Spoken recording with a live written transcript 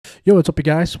Yo, what's up, you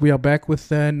guys? We are back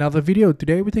with another video.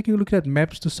 Today, we're taking a look at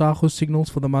Maps.Thosago signals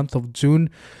for the month of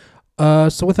June.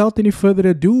 So without any further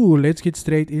ado, let's get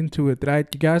straight into it, right?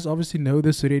 You guys obviously know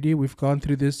this already. We've gone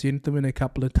through this gentleman a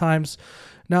couple of times.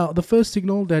 Now, the first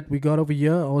signal that we got over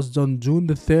here was on June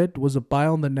the 3rd, was a buy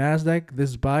on the NASDAQ.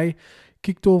 This buy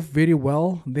kicked off very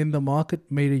well. Then the market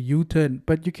made a U-turn.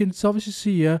 But you can obviously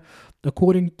see here,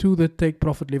 according to the take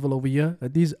profit level over here,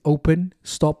 that is open.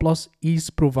 Stop loss is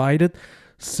provided.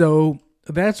 So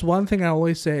that's one thing I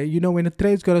always say. You know, when a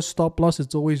trade's got a stop loss,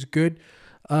 it's always good.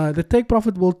 The take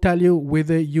profit will tell you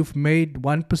whether you've made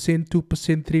 1%, 2%,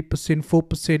 3%,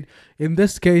 4%. In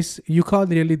this case, you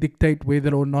can't really dictate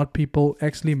whether or not people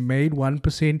actually made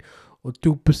 1% or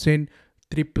 2%,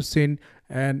 3%.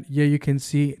 And here you can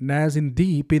see Nas in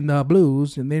deep in the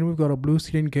blues. And then we've got a blue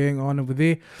screen going on over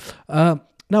there.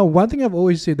 Now, one thing I've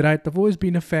always said, right? I've always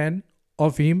been a fan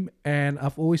of him. And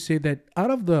I've always said that out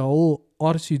of the whole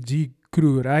RCG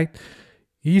crew, right?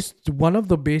 He's one of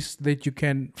the best that you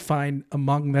can find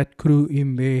among that crew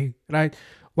in there, right?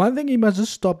 One thing he must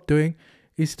just stop doing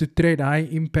is to trade high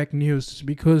impact news,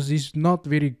 because he's not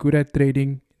very good at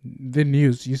trading the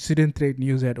news. You shouldn't trade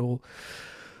news at all.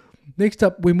 Next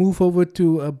up, we move over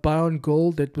to a buy on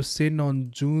gold that was sent on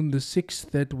June the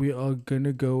 6th that we are going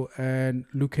to go and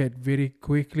look at very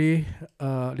quickly.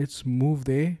 Let's move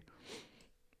there.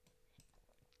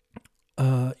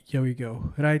 Here we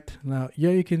go. Right now,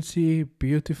 here you can see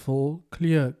beautiful,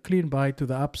 clean buy to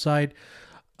the upside.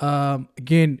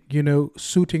 Again, you know,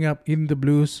 suiting up in the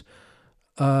blues.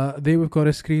 There we've got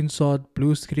a screenshot,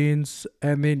 blue screens,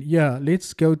 and then yeah,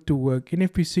 let's go to work.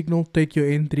 NFP signal, take your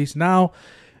entries now,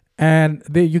 and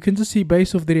there you can just see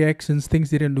based off the reactions, things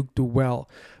didn't look too well.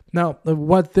 Now,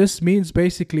 what this means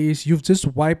basically is you've just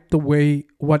wiped away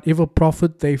whatever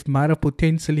profit they might have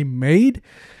potentially made.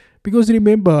 Because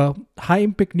remember, high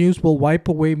impact news will wipe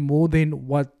away more than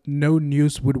what no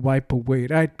news would wipe away,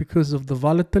 right? Because of the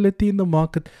volatility in the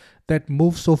market that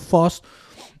moves so fast,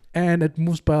 and it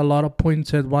moves by a lot of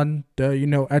points at one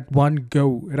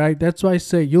go, right? That's why I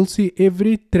say you'll see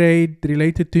every trade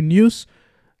related to news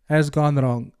has gone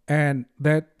wrong, and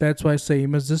that's why I say you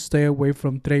must just stay away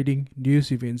from trading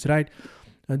news events, right?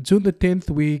 On June the 10th,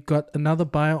 we got another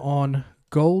buy on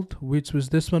gold, which was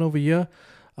this one over here.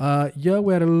 Yeah,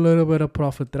 we had a little bit of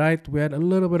profit, right? We had a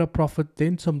little bit of profit,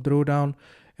 then some drawdown,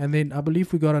 and then I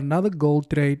believe we got another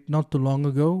gold trade not too long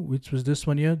ago, which was this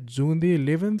one here, June the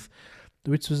 11th,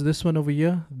 which was this one over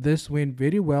here. This went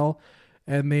very well,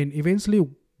 and then eventually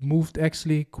moved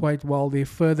actually quite well there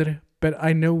further, but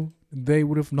I know they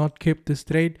would have not kept this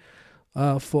trade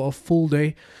for a full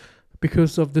day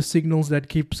because of the signals that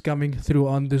keeps coming through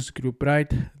on this group,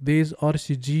 right? There's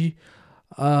RCG.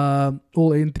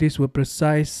 All entries were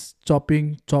precise,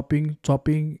 chopping,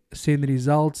 send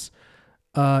results.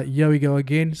 Here we go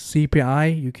again,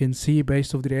 CPI, you can see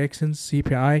based off the reactions,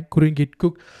 CPI couldn't get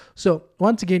cooked. So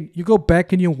once again, you go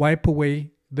back and you wipe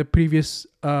away the previous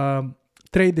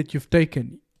trade that you've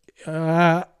taken.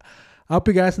 I hope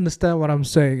you guys understand what I'm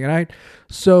saying, right?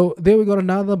 So there we got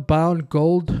another buy on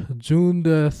gold, June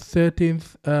the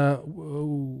 13th,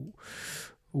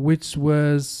 which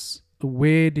was...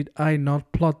 Where did I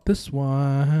not plot this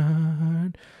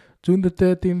one? June the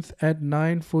 13th at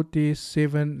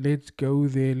 9:47. Let's go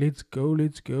there. Let's go.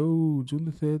 June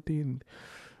the 13th,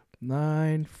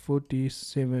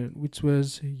 9:47, which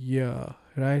was here,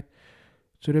 right?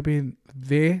 Should have been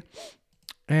there.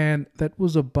 And that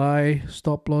was a buy,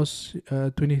 stop loss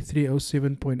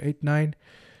 2307.89.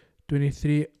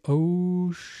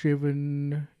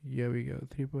 2307. Here we go.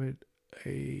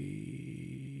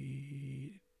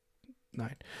 3.8.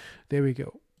 9. There we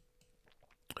go.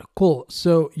 Cool.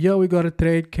 So here we got a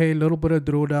trade K, a little bit of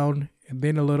drawdown, and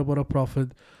then a little bit of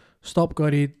profit. Stop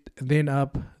got it, then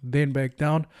up, then back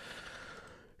down.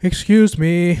 Excuse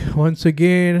me once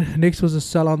again. Next was a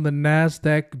sell on the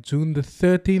NASDAQ, June the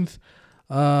 13th,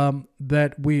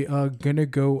 that we are gonna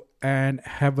go and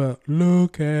have a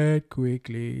look at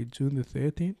quickly. June the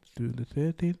 13th.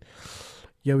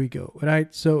 Here we go,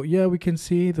 right? So yeah, we can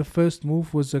see the first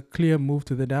move was a clear move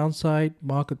to the downside.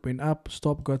 Market went up,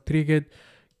 stop got triggered,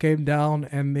 came down,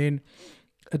 and then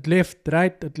it left,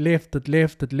 right? It left to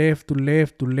left.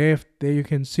 There you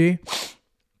can see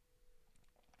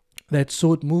that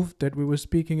short move that we were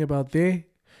speaking about there.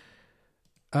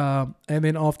 And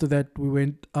then after that, we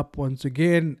went up once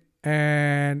again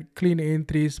and clean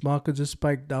entries. Market just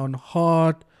spiked down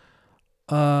hard.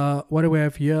 What do we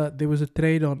have here? There was a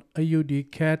trade on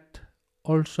AUD CAT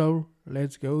also.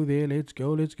 Let's go there. Let's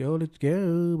go. June the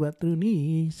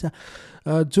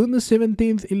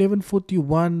 17th,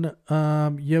 11:41.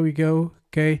 Here we go.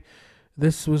 Okay.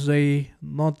 this was a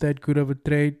not that good of a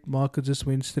trade. Market just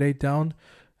went straight down.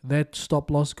 That stop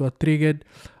loss got triggered.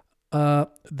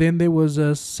 Then there was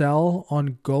a sell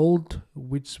on gold,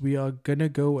 which we are gonna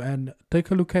go and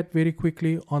take a look at very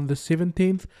quickly on the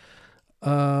 17th.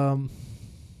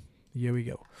 Here we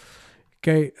go.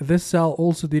 Okay, this sell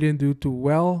also didn't do too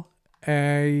well.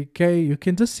 Okay, you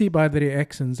can just see by the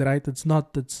reactions, right? It's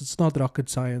not rocket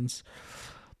science.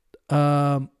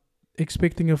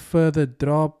 Expecting a further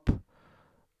drop.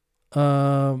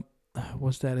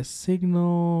 Was that a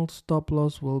signal? Stop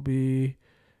loss will be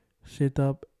set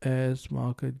up as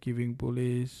market giving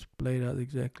bullies played out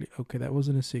exactly. Okay, that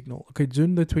wasn't a signal. Okay,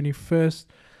 June the 21st,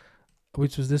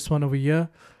 which was this one over here.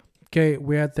 Okay,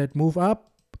 we had that move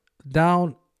up,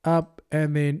 down, up,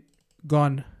 and then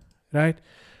gone, right?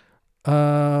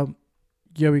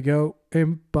 Here we go.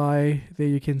 Empire, there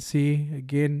you can see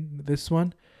again this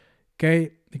one.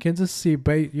 Okay, you can just see,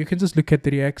 you can just look at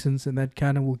the reactions, and that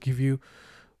kind of will give you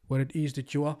what it is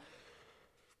that you are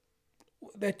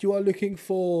looking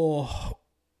for.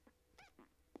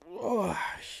 Oh,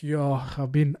 yeah,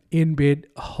 I've been in bed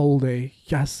a whole day.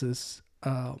 Yes,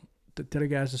 to tell you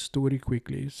guys a story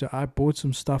quickly. So I bought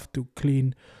some stuff to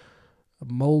clean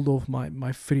mold off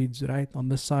my fridge, right, on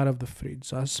the side of the fridge.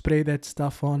 So I sprayed that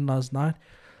stuff on last night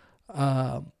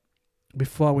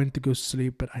before I went to go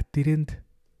sleep, but I didn't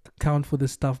account for the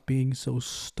stuff being so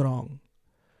strong.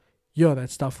 Yeah,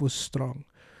 that stuff was strong.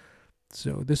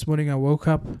 So this morning I woke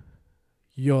up,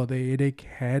 the headache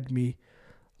had me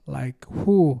like,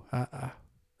 whoo,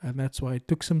 and that's why I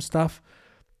took some stuff.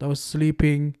 I was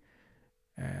sleeping,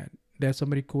 and that's I'm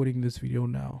recording this video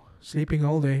now. Sleeping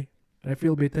all day. I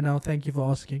feel better now. Thank you for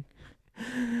asking.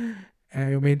 And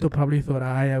your mentor probably thought,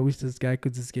 I wish this guy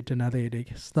could just get another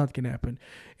headache. It's not gonna happen.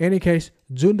 Any case,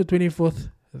 June the 24th.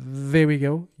 There we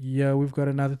go. Yeah, we've got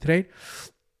another trade.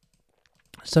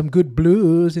 Some good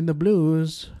blues in the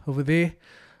blues over there.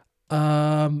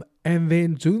 And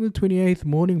then June the 28th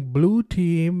morning blue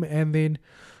team. And then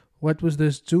what was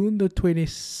this? June the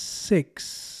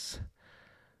 26th.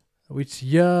 Which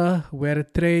we had a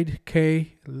trade.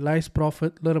 Okay, nice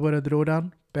profit. Little bit of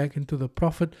drawdown. Back into the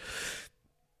profit.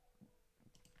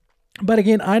 But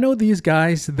again, I know these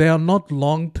guys, they are not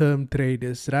long-term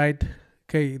traders, right?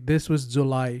 Okay, this was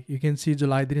July. You can see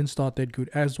July didn't start that good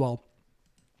as well.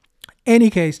 Any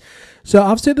case, so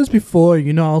I've said this before,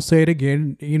 I'll say it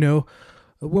again,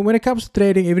 when it comes to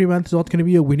trading, every month is not going to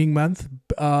be a winning month.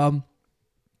 And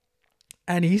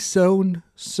he's shown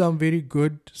some very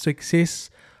good success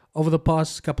over the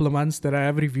past couple of months that I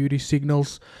have reviewed his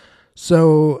signals.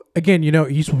 So again,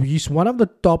 he's one of the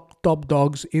top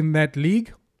dogs in that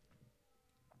league,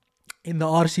 in the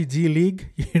RCG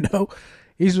league.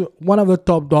 He's one of the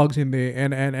top dogs in there,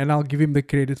 and I'll give him the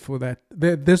credit for that.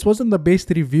 This wasn't the best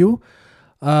review,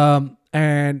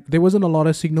 and there wasn't a lot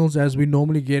of signals as we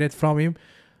normally get it from him.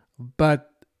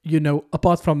 But,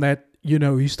 apart from that,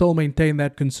 he still maintained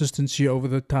that consistency over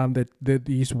the time that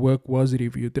his work was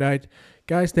reviewed, right?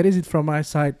 Guys, that is it from my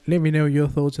side. Let me know your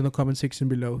thoughts in the comment section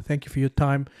below. Thank you for your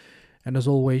time, and as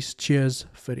always, cheers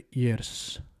for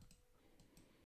ears.